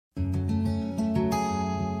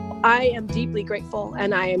I am deeply grateful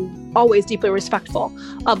and I am always deeply respectful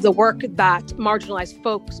of the work that marginalized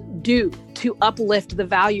folks do to uplift the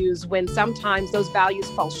values when sometimes those values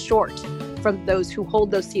fall short from those who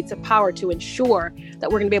hold those seats of power, to ensure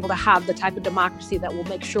that we're going to be able to have the type of democracy that will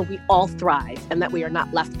make sure we all thrive and that we are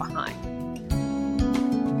not left behind.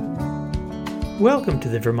 Welcome to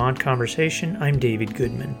the Vermont Conversation. I'm David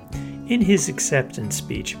Goodman. In his acceptance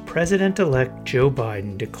speech, President-elect Joe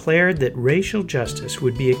Biden declared that racial justice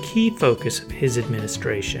would be a key focus of his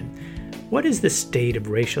administration. What is the state of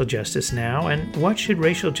racial justice now, and what should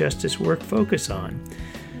racial justice work focus on?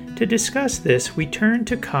 To discuss this, we turn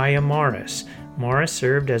to Kiah Morris. Morris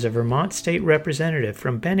served as a Vermont State Representative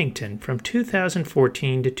from Bennington from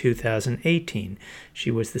 2014 to 2018. She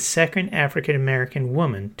was the second African-American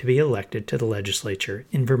woman to be elected to the legislature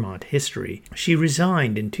in Vermont history. She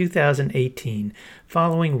resigned in 2018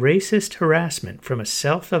 following racist harassment from a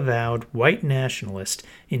self-avowed white nationalist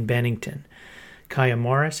in Bennington. Kiah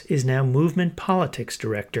Morris is now Movement Politics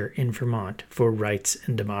Director in Vermont for Rights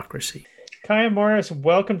and Democracy. Kiah Morris,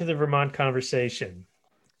 welcome to the Vermont Conversation.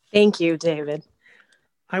 Thank you, David.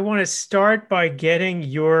 I want to start by getting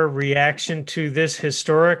your reaction to this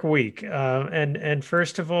historic week. And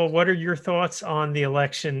first of all, what are your thoughts on the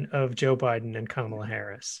election of Joe Biden and Kamala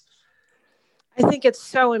Harris? I think it's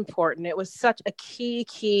so important. It was such a key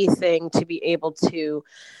thing to be able to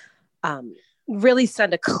really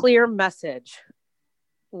send a clear message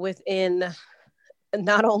within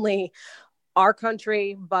not only our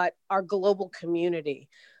country, but our global community,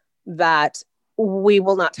 that we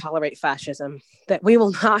will not tolerate fascism, that we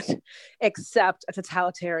will not accept a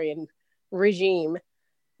totalitarian regime.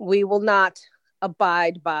 We will not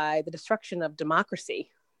abide by the destruction of democracy.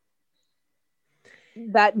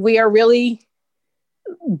 That we are really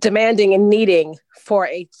demanding and needing for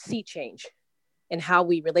a sea change in how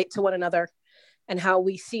we relate to one another and how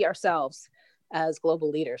we see ourselves as global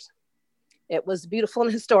leaders. It was beautiful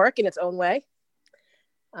and historic in its own way.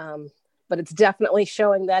 But it's definitely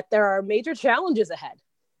showing that there are major challenges ahead.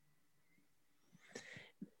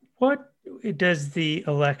 What does the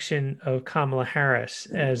election of Kamala Harris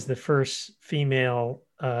as the first female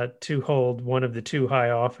to hold one of the two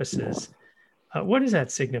high offices, what does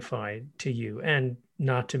that signify to you? And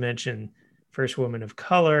not to mention first woman of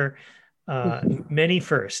color, many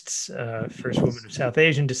firsts, first woman of South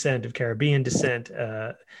Asian descent, of Caribbean descent,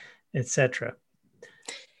 etc.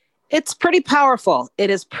 It's pretty powerful. It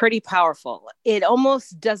is pretty powerful. It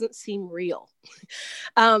almost doesn't seem real.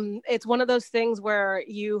 It's one of those things where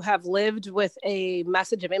you have lived with a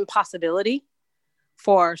message of impossibility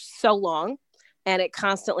for so long, and it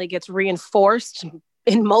constantly gets reinforced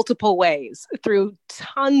in multiple ways through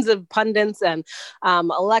tons of pundits and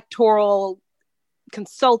electoral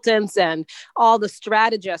consultants and all the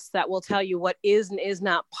strategists that will tell you what is and is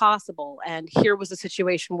not possible. And here was a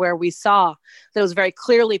situation where we saw that it was very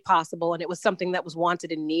clearly possible, and it was something that was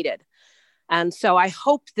wanted and needed. And so I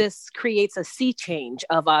hope this creates a sea change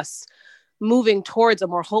of us moving towards a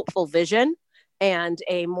more hopeful vision and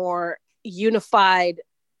a more unified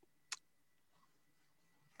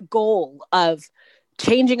goal of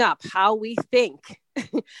changing up how we think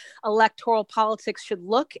electoral politics should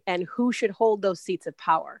look and who should hold those seats of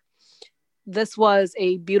power. This was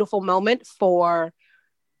a beautiful moment for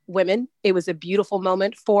women. It was a beautiful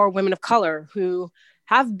moment for women of color who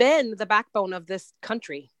have been the backbone of this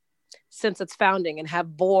country since its founding and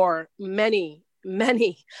have bore many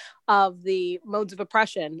of the modes of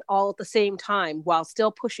oppression all at the same time, while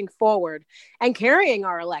still pushing forward and carrying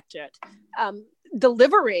our electorate,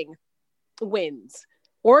 delivering wins,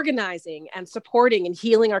 organizing and supporting and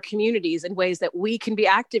healing our communities in ways that we can be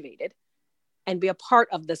activated and be a part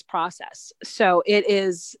of this process. So it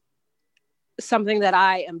is something that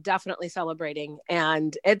I am definitely celebrating,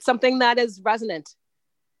 and it's something that is resonant.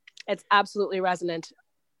 It's absolutely resonant.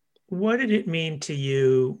 What did it mean to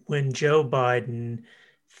you when Joe Biden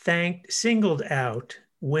singled out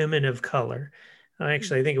women of color?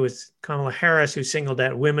 Actually, I think it was Kamala Harris who singled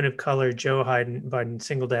out women of color. Joe Biden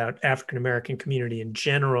singled out African-American community in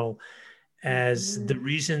general as the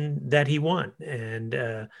reason that he won.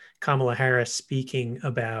 And Kamala Harris speaking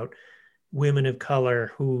about women of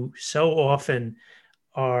color who so often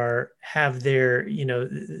have their,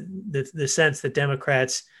 the sense that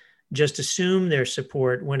Democrats just assume their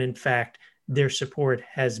support when in fact their support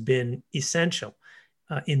has been essential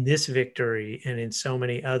in this victory and in so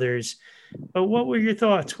many others. But what were your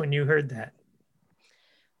thoughts when you heard that?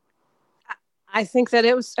 I think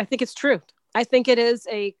it's true. I think it is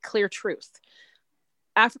a clear truth.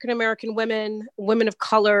 African-American women, women of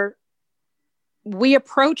color we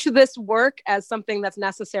approach this work as something that's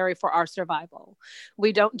necessary for our survival.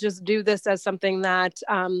 We don't just do this as something that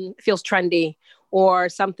feels trendy or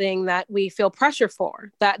something that we feel pressure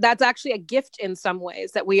for. That's actually a gift in some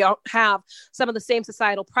ways, that we don't have some of the same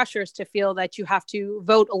societal pressures to feel that you have to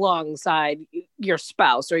vote alongside your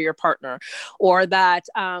spouse or your partner, or that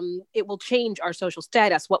it will change our social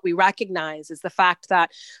status. What we recognize is the fact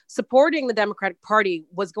that supporting the Democratic Party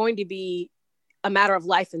was going to be a matter of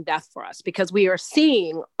life and death for us, because we are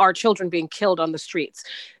seeing our children being killed on the streets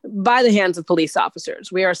by the hands of police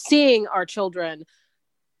officers. We are seeing our children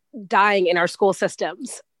dying in our school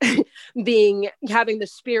systems, having the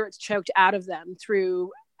spirits choked out of them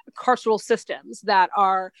through carceral systems that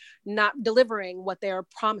are not delivering what they are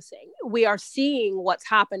promising. We are seeing what's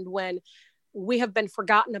happened when we have been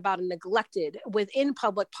forgotten about and neglected within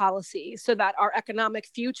public policy, so that our economic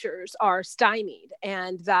futures are stymied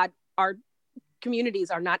and that our communities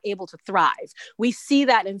are not able to thrive. We see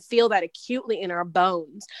that and feel that acutely in our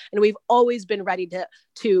bones. And we've always been ready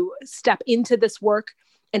to step into this work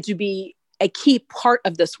and to be a key part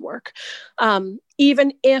of this work.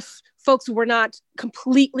 Even if folks were not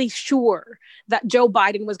completely sure that Joe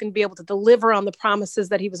Biden was going to be able to deliver on the promises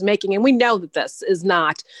that he was making. And we know that this is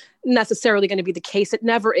not necessarily going to be the case. It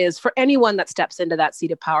never is for anyone that steps into that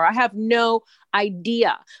seat of power. I have no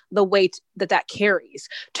idea the weight that carries,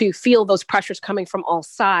 to feel those pressures coming from all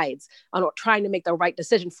sides on trying to make the right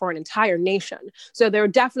decision for an entire nation. So there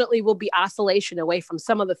definitely will be oscillation away from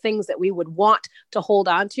some of the things that we would want to hold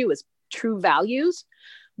on to as true values.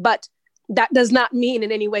 But that does not mean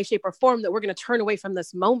in any way, shape, or form that we're going to turn away from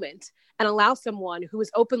this moment and allow someone who is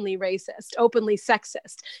openly racist, openly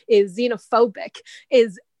sexist, is xenophobic,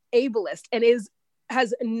 is ableist, and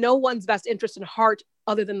has no one's best interest in heart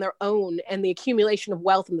other than their own and the accumulation of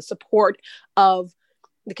wealth and the support of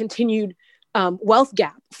the continued wealth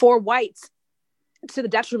gap for whites to the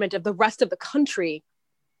detriment of the rest of the country.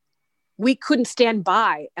 We couldn't stand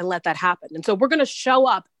by and let that happen. And so we're going to show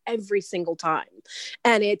up every single time.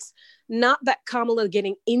 And it's not that Kamala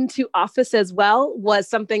getting into office as well was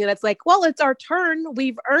something that's like, well, it's our turn.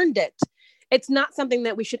 We've earned it. It's not something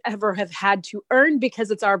that we should ever have had to earn,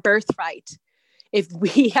 because it's our birthright. If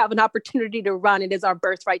we have an opportunity to run, it is our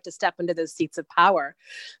birthright to step into those seats of power.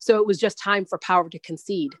 So it was just time for power to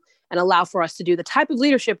concede and allow for us to do the type of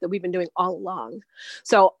leadership that we've been doing all along.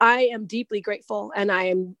 So I am deeply grateful, and I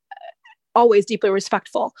am always deeply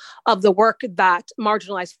respectful of the work that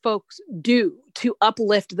marginalized folks do to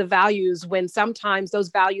uplift the values when sometimes those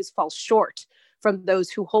values fall short from those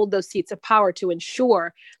who hold those seats of power, to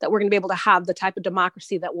ensure that we're going to be able to have the type of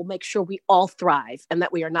democracy that will make sure we all thrive and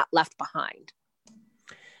that we are not left behind.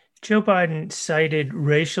 Joe Biden cited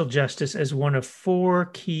racial justice as one of 4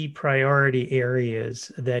 key priority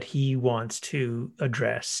areas that he wants to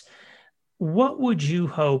address. What would you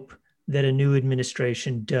hope that a new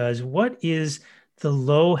administration does? What is the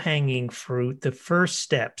low-hanging fruit, the first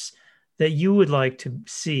steps that you would like to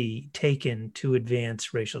see taken to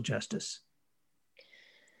advance racial justice?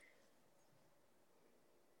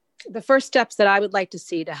 The first steps that I would like to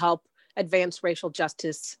see to help advance racial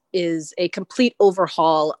justice is a complete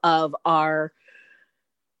overhaul of our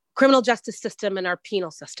criminal justice system and our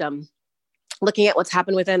penal system, looking at what's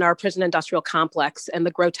happened within our prison industrial complex and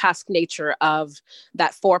the grotesque nature of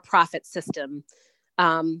that for-profit system.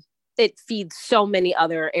 It feeds so many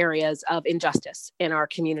other areas of injustice in our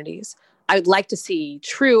communities. I would like to see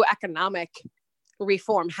true economic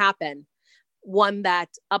reform happen, one that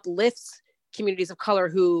uplifts communities of color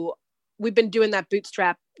who we've been doing that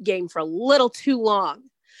bootstrap game for a little too long,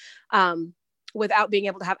 without being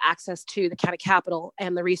able to have access to the county capital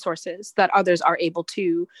and the resources that others are able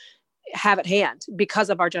to have at hand because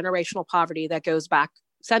of our generational poverty that goes back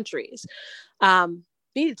centuries. We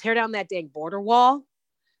need to tear down that dang border wall.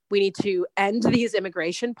 We need to end these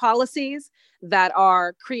immigration policies that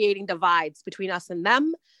are creating divides between us and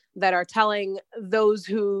them, that are telling those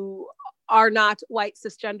who are not white,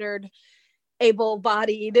 cisgendered,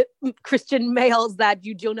 able-bodied Christian males that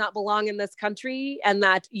you do not belong in this country, and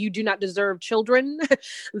that you do not deserve children,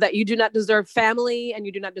 that you do not deserve family, and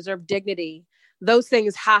you do not deserve dignity. Those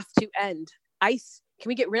things have to end. ICE, can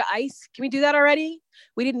we get rid of ICE? Can we do that already?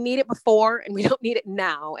 We didn't need it before, and we don't need it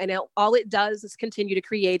now. And all it does is continue to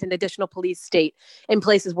create an additional police state in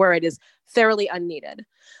places where it is thoroughly unneeded.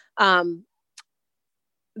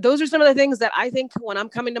 Those are some of the things that I think when I'm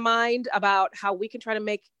coming to mind about how we can try to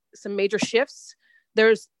make some major shifts.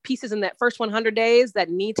 There's pieces in that first 100 days that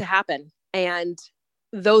need to happen. And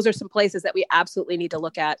those are some places that we absolutely need to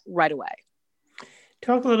look at right away.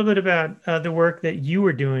 Talk a little bit about the work that you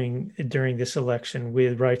were doing during this election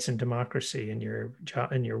with Rights and Democracy and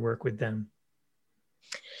your work with them.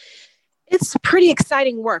 It's pretty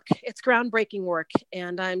exciting work. It's groundbreaking work,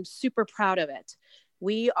 and I'm super proud of it.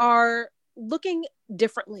 We are looking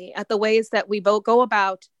differently at the ways that we both go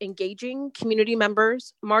about engaging community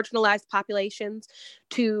members, marginalized populations,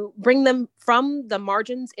 to bring them from the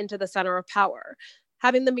margins into the center of power,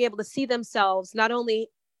 having them be able to see themselves not only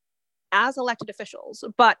as elected officials,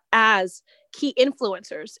 but as key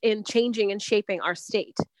influencers in changing and shaping our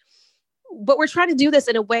state. But we're trying to do this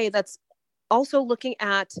in a way that's also looking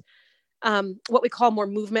at what we call more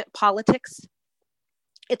movement politics.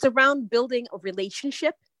 It's around building a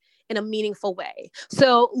relationship in a meaningful way.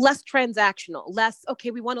 So less transactional, less,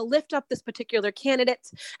 okay, we want to lift up this particular candidate.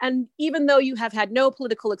 And even though you have had no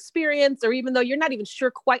political experience, or even though you're not even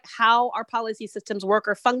sure quite how our policy systems work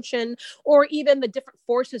or function, or even the different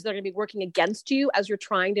forces that are going to be working against you as you're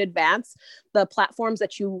trying to advance the platforms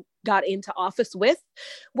that you got into office with,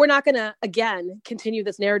 we're not going to, again, continue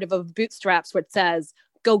this narrative of bootstraps where it says,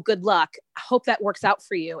 go, good luck, hope that works out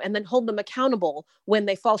for you, and then hold them accountable when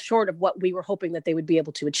they fall short of what we were hoping that they would be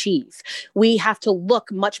able to achieve. We have to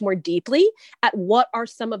look much more deeply at what are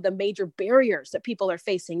some of the major barriers that people are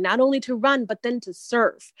facing, not only to run, but then to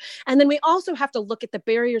serve. And then we also have to look at the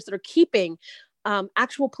barriers that are keeping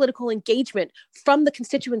actual political engagement from the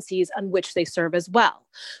constituencies on which they serve as well.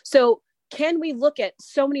 So can we look at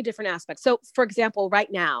so many different aspects? So, for example, right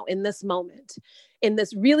now, in this moment, in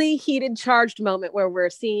this really heated, charged moment where we're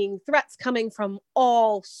seeing threats coming from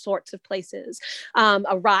all sorts of places,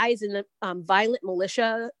 a rise in the violent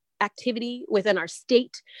militia activity within our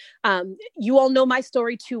state. You all know my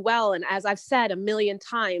story too well. And as I've said a million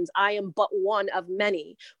times, I am but one of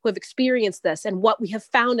many who have experienced this. And what we have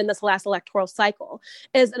found in this last electoral cycle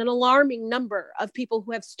is an alarming number of people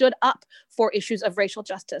who have stood up for issues of racial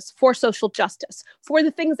justice, for social justice, for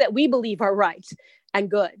the things that we believe are right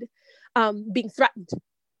and good, being threatened,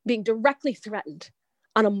 being directly threatened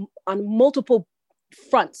on multiple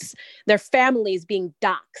fronts, their families being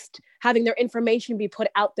doxxed, having their information be put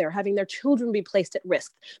out there, having their children be placed at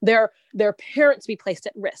risk, their parents be placed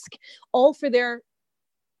at risk, all for their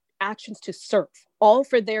actions to serve, all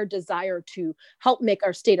for their desire to help make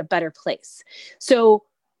our state a better place. So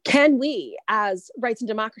can we, as Rights and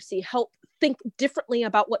Democracy, help think differently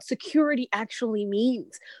about what security actually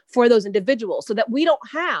means for those individuals, so that we don't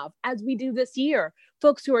have, as we do this year,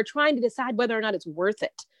 folks who are trying to decide whether or not it's worth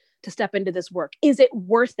it to step into this work? Is it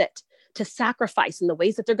worth it to sacrifice in the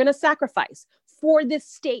ways that they're going to sacrifice for this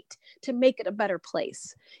state to make it a better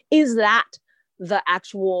place? Is that the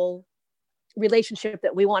actual relationship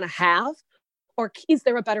that we want to have? Or is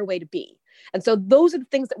there a better way to be? And so those are the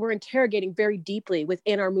things that we're interrogating very deeply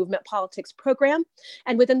within our movement politics program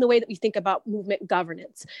and within the way that we think about movement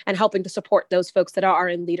governance and helping to support those folks that are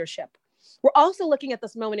in leadership. We're also looking at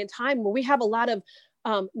this moment in time where we have a lot of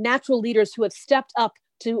natural leaders who have stepped up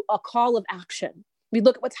to a call of action. We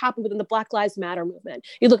look at what's happened within the Black Lives Matter movement.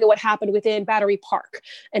 You look at what happened within Battery Park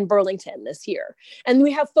and Burlington this year. And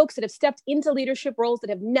we have folks that have stepped into leadership roles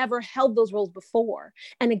that have never held those roles before.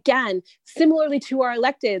 And again, similarly to our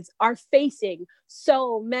electeds, are facing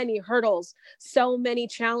so many hurdles, so many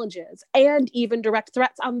challenges, and even direct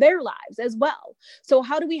threats on their lives as well. So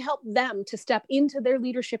how do we help them to step into their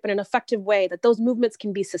leadership in an effective way that those movements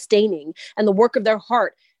can be sustaining and the work of their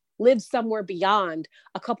heart live somewhere beyond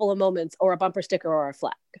a couple of moments or a bumper sticker or a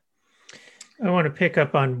flag? I want to pick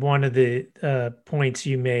up on one of the points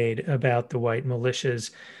you made about the white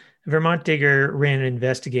militias. Vermont Digger ran an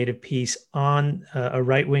investigative piece on a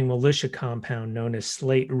right-wing militia compound known as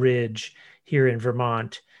Slate Ridge here in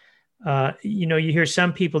Vermont. You hear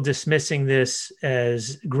some people dismissing this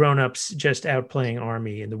as grown-ups just outplaying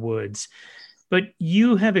Army in the woods. But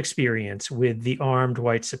you have experience with the armed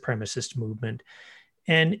white supremacist movement.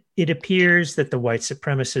 And it appears that the white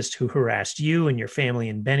supremacist who harassed you and your family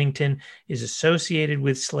in Bennington is associated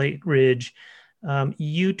with Slate Ridge.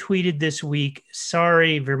 You tweeted this week,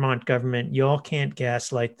 "Sorry, Vermont government, y'all can't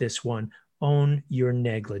gaslight this one. Own your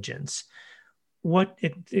negligence."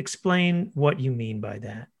 Explain what you mean by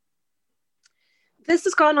that. This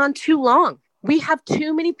has gone on too long. We have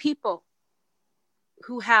too many people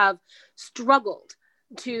who have struggled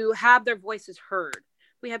to have their voices heard.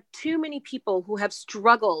 We have too many people who have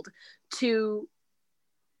struggled to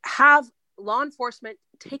have law enforcement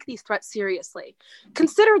take these threats seriously.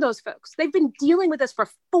 Consider those folks. They've been dealing with this for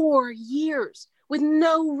 4 years with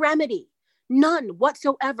no remedy, none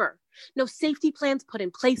whatsoever. no safety plans put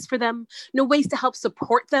in place for them, no ways to help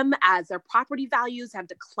support them as their property values have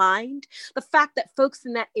declined. The fact that folks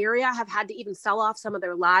in that area have had to even sell off some of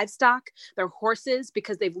their livestock, their horses,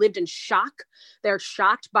 because they've lived in shock. They're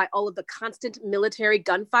shocked by all of the constant military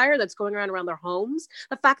gunfire that's going around their homes.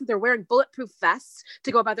 The fact that they're wearing bulletproof vests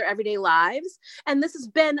to go about their everyday lives. And this has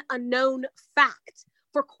been a known fact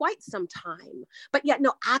for quite some time, but yet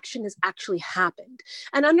no action has actually happened.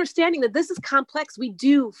 And understanding that this is complex, we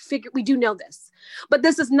do know this, but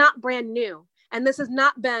this is not brand new. And this has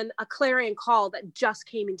not been a clarion call that just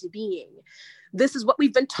came into being. This is what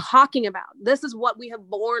we've been talking about. This is what we have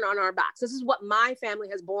borne on our backs. This is what my family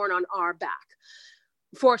has borne on our back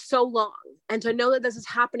for so long. And to know that this is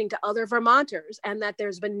happening to other Vermonters and that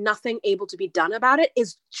there's been nothing able to be done about it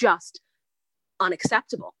is just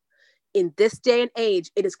unacceptable. In this day and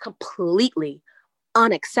age, it is completely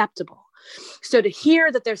unacceptable. So to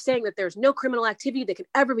hear that they're saying that there's no criminal activity that can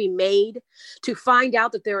ever be made, to find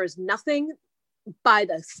out that there is nothing by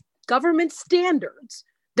the government standards,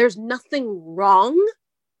 there's nothing wrong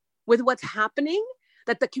with what's happening,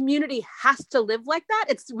 that the community has to live like that.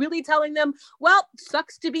 It's really telling them, well,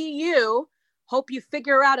 sucks to be you. Hope you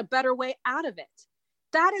figure out a better way out of it.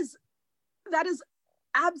 That is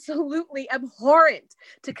absolutely abhorrent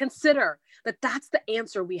to consider that that's the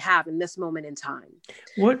answer we have in this moment in time.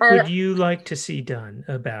 What would you like to see done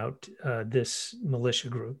about this militia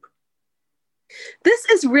group? This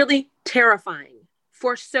is really terrifying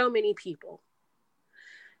for so many people.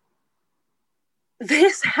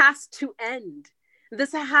 This has to end.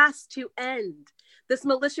 This has to end. This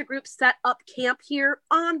militia group set up camp here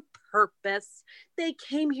on purpose. They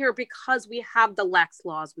came here because we have the lax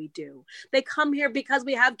laws we do. They come here because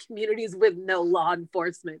we have communities with no law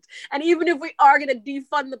enforcement. And even if we are going to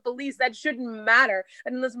defund the police, that shouldn't matter.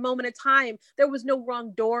 And in this moment of time, there was no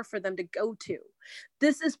wrong door for them to go to.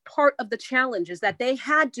 This is part of the challenge, is that they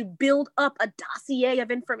had to build up a dossier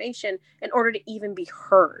of information in order to even be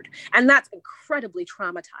heard. And that's incredibly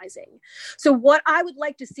traumatizing. So what I would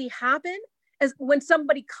like to see happen is when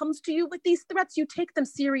somebody comes to you with these threats, you take them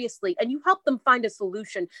seriously and you help them find a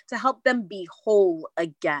solution to help them be whole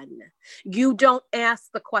again. You don't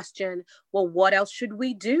ask the question, well, what else should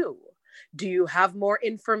we do? Do you have more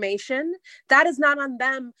information? That is not on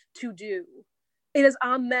them to do. It is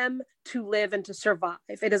on them to live and to survive.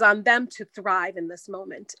 It is on them to thrive in this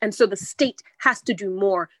moment. And so the state has to do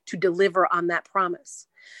more to deliver on that promise.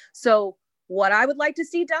 So what I would like to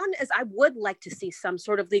see done is I would like to see some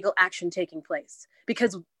sort of legal action taking place,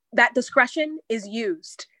 because that discretion is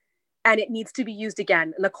used and it needs to be used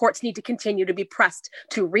again. And the courts need to continue to be pressed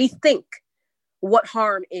to rethink what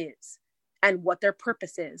harm is and what their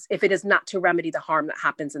purpose is, if it is not to remedy the harm that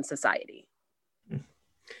happens in society.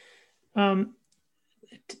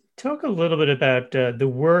 Talk a little bit about the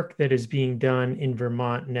work that is being done in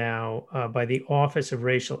Vermont now by the Office of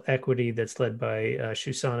Racial Equity that's led by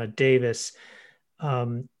Shoshana Davis.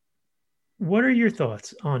 What are your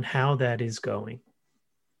thoughts on how that is going?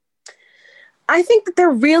 I think that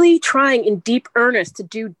they're really trying in deep earnest to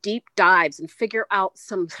do deep dives and figure out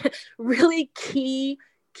some really key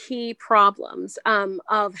problems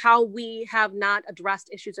of how we have not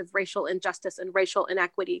addressed issues of racial injustice and racial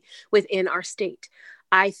inequity within our state.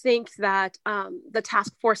 I think that the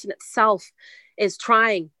task force in itself is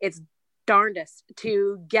trying its darndest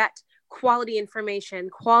to get quality information,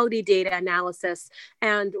 quality data analysis,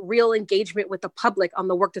 and real engagement with the public on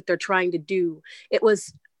the work that they're trying to do. It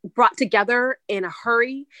was brought together in a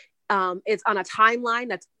hurry. It's on a timeline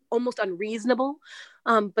that's almost unreasonable,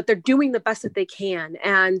 but they're doing the best that they can.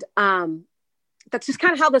 And that's just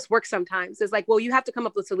kind of how this works sometimes. It's like, well, you have to come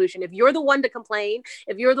up with a solution. If you're the one to complain,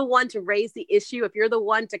 if you're the one to raise the issue, if you're the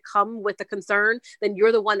one to come with the concern, then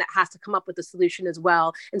you're the one that has to come up with the solution as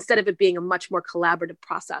well, instead of it being a much more collaborative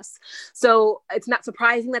process. So it's not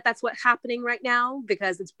surprising that that's what's happening right now,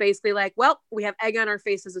 because it's basically like, well, we have egg on our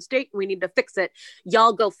face as a state. We need to fix it.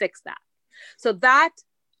 Y'all go fix that. So that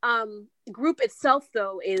group itself,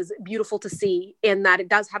 though, is beautiful to see in that it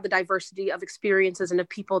does have the diversity of experiences and of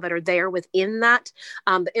people that are there within that.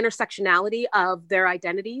 The intersectionality of their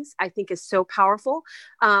identities, I think, is so powerful.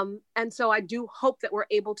 And so I do hope that we're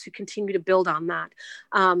able to continue to build on that.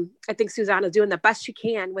 I think Susanna's doing the best she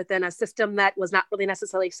can within a system that was not really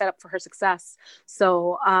necessarily set up for her success.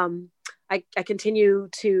 So I continue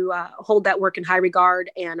to hold that work in high regard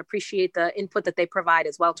and appreciate the input that they provide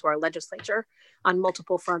as well to our legislature on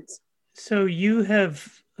multiple fronts. So you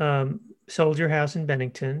have sold your house in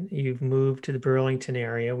Bennington. You've moved to the Burlington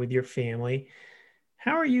area with your family.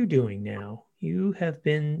 How are you doing now? You have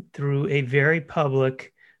been through a very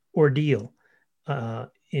public ordeal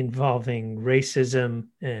involving racism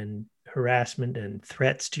and harassment and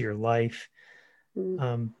threats to your life.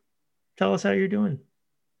 Tell us how you're doing.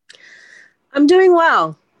 I'm doing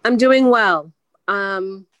well. I'm doing well.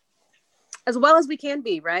 As well as we can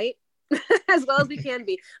be, right? As well as we can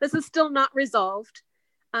be. This is still not resolved.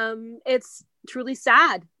 It's truly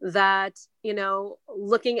sad that,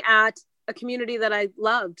 looking at a community that I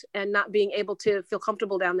loved and not being able to feel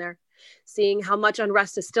comfortable down there, seeing how much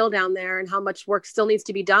unrest is still down there and how much work still needs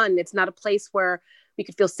to be done. It's not a place where we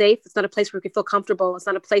could feel safe. It's not a place where we could feel comfortable. It's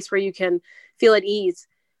not a place where you can feel at ease,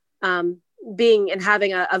 being and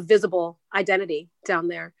having a visible identity down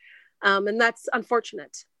there. And that's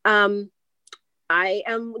unfortunate. I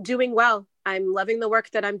am doing well. I'm loving the work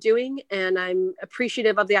that I'm doing, and I'm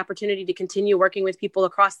appreciative of the opportunity to continue working with people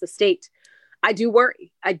across the state. I do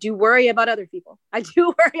worry. I do worry about other people. I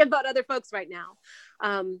do worry about other folks right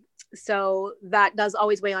now. So that does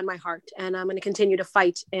always weigh on my heart, and I'm going to continue to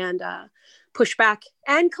fight and push back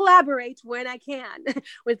and collaborate when I can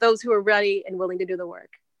with those who are ready and willing to do the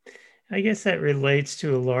work. I guess that relates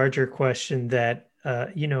to a larger question that,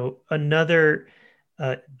 another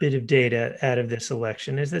bit of data out of this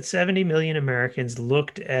election is that 70 million Americans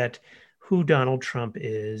looked at who Donald Trump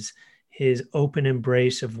is, his open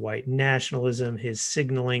embrace of white nationalism, his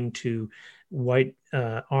signaling to white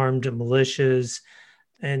armed militias,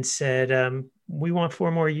 and said, we want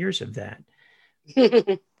 4 more years of that.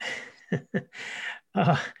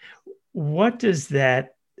 What does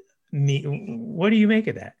that mean? What do you make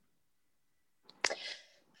of that?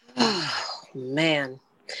 Oh, man.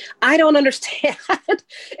 I don't understand.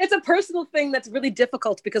 It's a personal thing that's really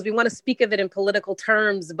difficult because we want to speak of it in political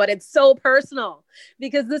terms, but it's so personal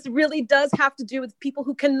because this really does have to do with people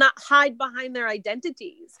who cannot hide behind their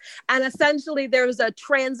identities. And essentially, there's a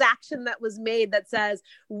transaction that was made that says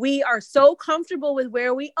we are so comfortable with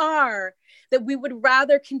where we are that we would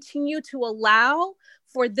rather continue to allow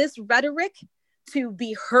for this rhetoric to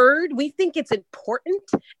be heard. We think it's important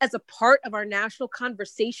as a part of our national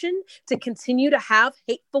conversation to continue to have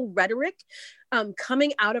hateful rhetoric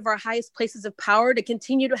coming out of our highest places of power, to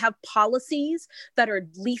continue to have policies that are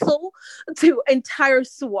lethal to entire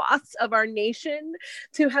swaths of our nation,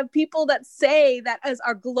 to have people that say that as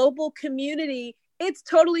our global community, it's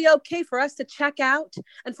totally okay for us to check out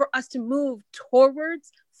and for us to move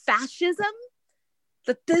towards fascism,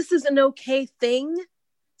 that this is an okay thing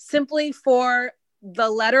simply for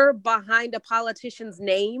the letter behind a politician's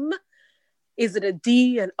name. Is it a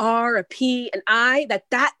D, an R, a P, an I?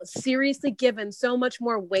 That seriously given so much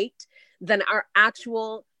more weight than our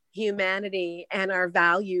actual humanity and our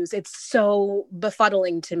values. It's so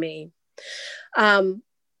befuddling to me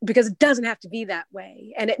because it doesn't have to be that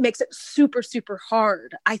way. And it makes it super, super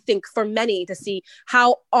hard, I think, for many to see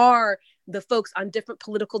how are the folks on different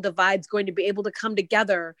political divides going to be able to come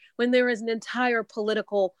together when there is an entire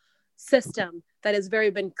political system that has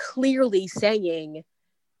been clearly saying,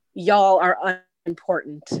 y'all are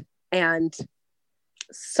unimportant and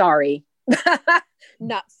sorry,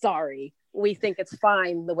 not sorry. We think it's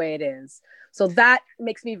fine the way it is. So that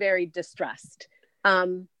makes me very distressed.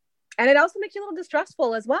 And it also makes you a little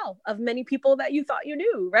distrustful as well of many people that you thought you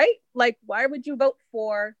knew, right? Like, why would you vote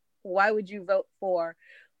for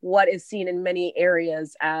what is seen in many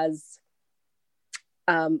areas as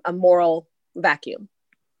a moral vacuum?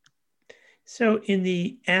 So in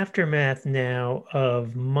the aftermath now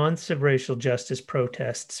of months of racial justice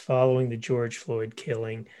protests following the George Floyd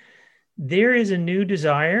killing, there is a new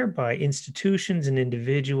desire by institutions and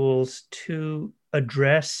individuals to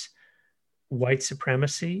address white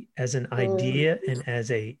supremacy as an idea and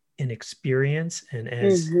as an experience and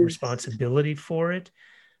as responsibility for it.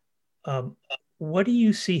 What do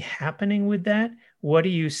you see happening with that? What do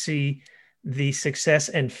you see the success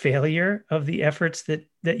and failure of the efforts that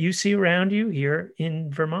you see around you here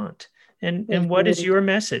in Vermont? And what is your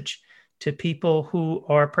message to people who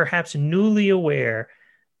are perhaps newly aware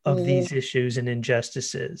of these issues and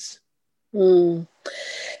injustices?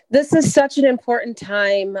 This is such an important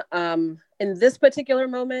time. In this particular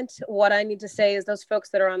moment, what I need to say is those folks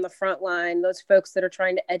that are on the front line, those folks that are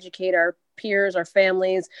trying to educate our peers, our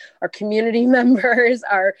families, our community members,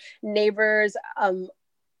 our neighbors,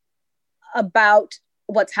 about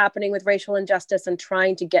what's happening with racial injustice and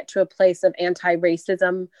trying to get to a place of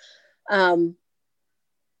anti-racism.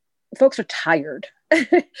 Folks are tired.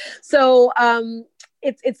 So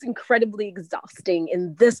it's incredibly exhausting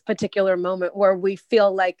in this particular moment where we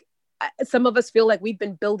feel like, some of us feel like we've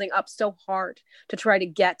been building up so hard to try to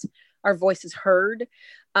get our voices heard.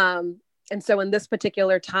 And so in this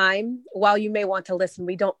particular time, while you may want to listen,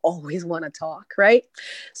 we don't always want to talk, right?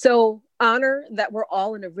 So honor that we're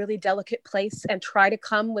all in a really delicate place and try to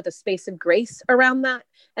come with a space of grace around that.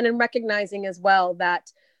 And in recognizing as well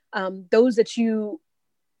that those that you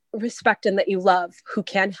respect and that you love who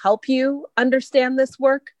can help you understand this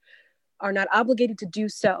work are not obligated to do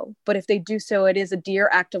so. But if they do so, it is a dear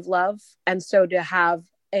act of love. And so to have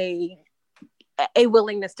a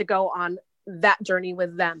willingness to go on that journey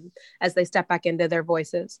with them as they step back into their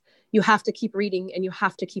voices. You have to keep reading and you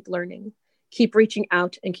have to keep learning, keep reaching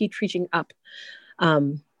out and keep reaching up,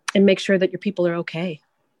 and make sure that your people are okay.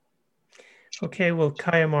 Okay, well,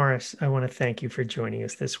 Kiah Morris, I want to thank you for joining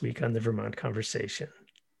us this week on the Vermont Conversation.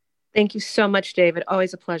 Thank you so much, David.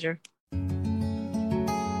 Always a pleasure.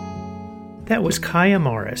 That was Kiah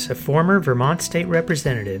Morris, a former Vermont State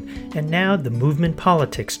Representative and now the Movement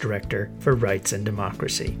Politics Director for Rights and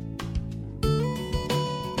Democracy.